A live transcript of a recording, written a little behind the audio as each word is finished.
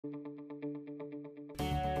Martin,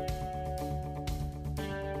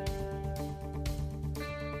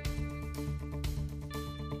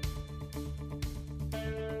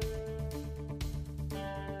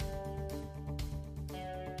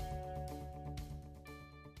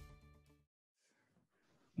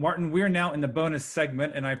 we're now in the bonus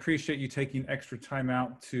segment, and I appreciate you taking extra time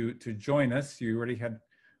out to join us. You already had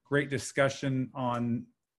great discussion on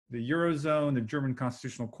the Eurozone, the German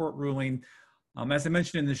Constitutional Court ruling. As I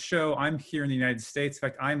mentioned in the show, I'm here in the United States. In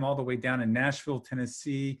fact, I'm all the way down in Nashville,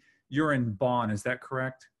 Tennessee. You're in Bonn, is that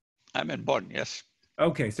correct? I'm in Bonn, yes.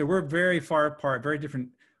 Okay, so we're very far apart, very different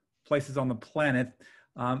places on the planet.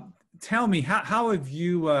 Tell me, how have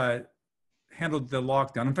you handled the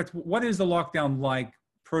lockdown? In fact, what is the lockdown like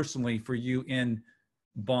personally for you in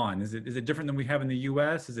Bonn? Is it different than we have in the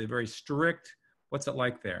US? Is it very strict? What's it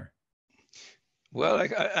like there? Well,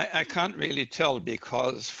 I can't really tell,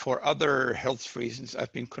 because for other health reasons,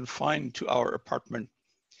 I've been confined to our apartment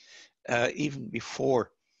even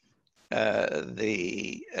before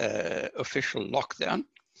the official lockdown.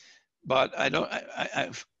 But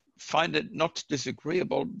I find it not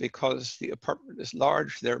disagreeable, because the apartment is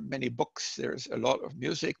large. There are many books. There's a lot of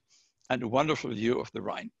music and a wonderful view of the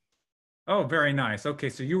Rhine. Oh, very nice. Okay,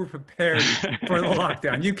 so you were prepared for the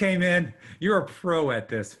lockdown. You came in, you're a pro at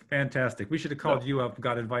this. Fantastic. We should have called you up and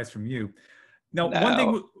got advice from you. Now,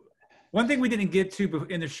 one thing we didn't get to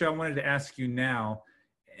in the show, I wanted to ask you now,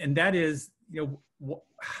 and that is,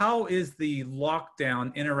 how is the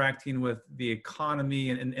lockdown interacting with the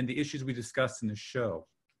economy and the issues we discussed in the show?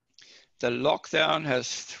 The lockdown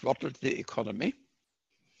has throttled the economy,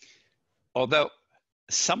 although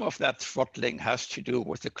some of that throttling has to do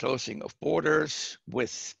with the closing of borders,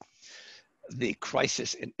 with the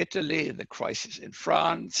crisis in Italy, the crisis in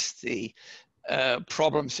France, the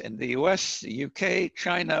problems in the US, the UK,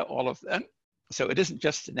 China, all of them. So it isn't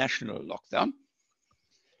just a national lockdown.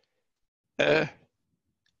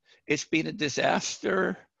 It's been a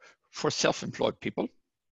disaster for self-employed people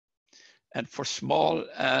and for small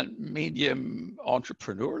and medium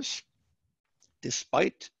entrepreneurs,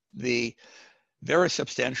 despite the very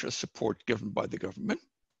substantial support given by the government.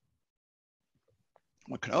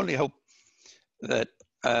 One can only hope that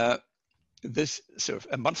this sort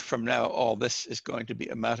of a month from now, all this is going to be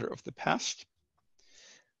a matter of the past,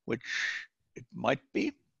 which it might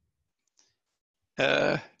be.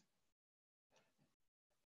 In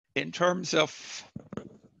terms of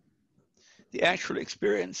the actual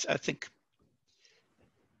experience, I think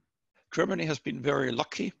Germany has been very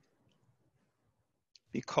lucky,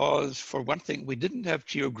 because for one thing, we didn't have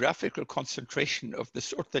geographical concentration of the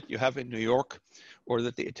sort that you have in New York or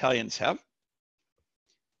that the Italians have,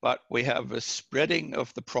 but we have a spreading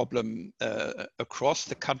of the problem across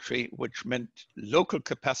the country, which meant local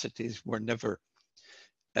capacities were never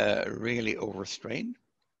really overstrained.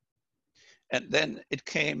 And then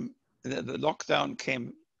the lockdown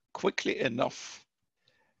came quickly enough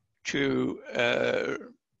to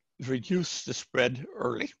reduce the spread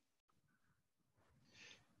early.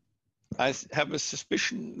 I have a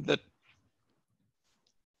suspicion that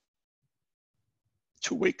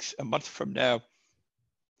 2 weeks, a month from now,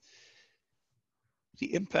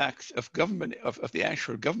 the impact of government, of the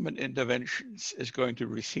actual government interventions is going to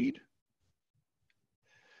recede.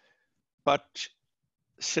 But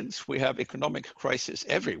since we have economic crisis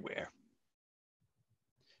everywhere,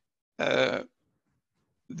 the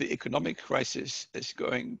economic crisis is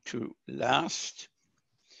going to last.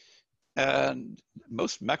 And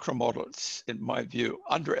most macro models, in my view,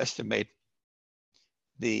 underestimate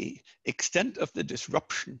the extent of the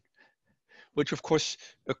disruption, which of course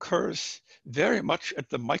occurs very much at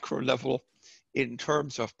the micro level in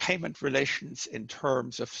terms of payment relations, in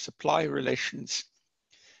terms of supply relations.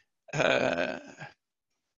 And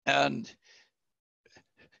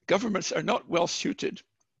governments are not well suited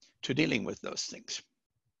to dealing with those things.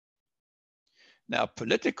 Now,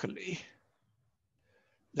 politically,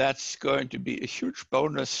 that's going to be a huge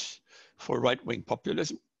bonus for right-wing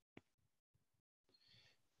populism.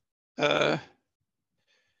 And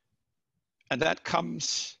that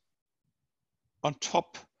comes on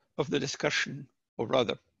top of the discussion, or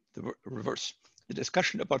rather the reverse. The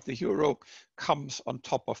discussion about the euro comes on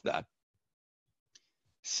top of that.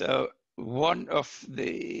 So one of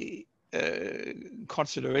the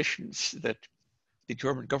considerations that the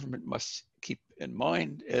German government must keep in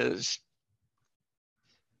mind is,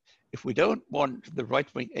 if we don't want the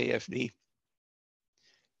right-wing AfD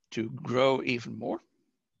to grow even more,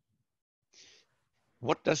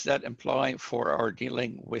 what does that imply for our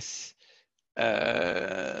dealing with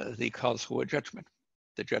the Karlsruhe judgment,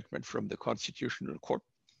 the judgment from the Constitutional Court?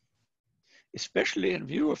 especially in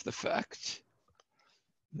view of the fact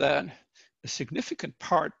that a significant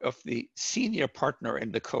part of the senior partner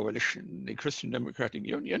in the coalition, the Christian Democratic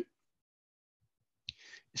Union,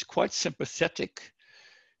 is quite sympathetic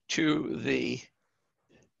to the,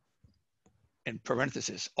 in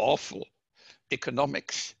parentheses, awful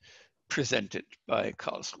economics presented by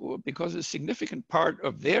Karlsruhe, because a significant part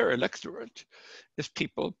of their electorate is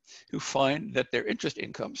people who find that their interest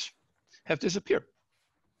incomes have disappeared.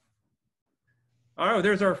 Oh,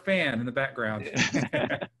 there's our fan in the background.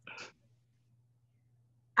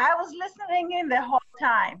 I was listening in the whole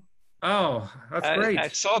time. Oh, that's great. I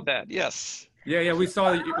saw that, yes. Yeah, we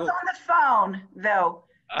saw that. I was on the phone, though.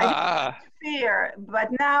 I didn't fear, but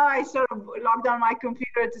now I sort of logged on my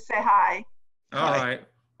computer to say hi. All right.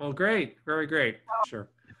 Well, great. Very great. Sure.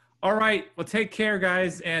 All right. Well, take care,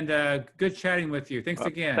 guys, and good chatting with you. Thanks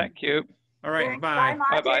again. Thank you. All right. Thanks. Bye.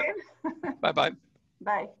 Bye, Bye-bye.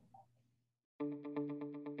 Bye-bye. Bye.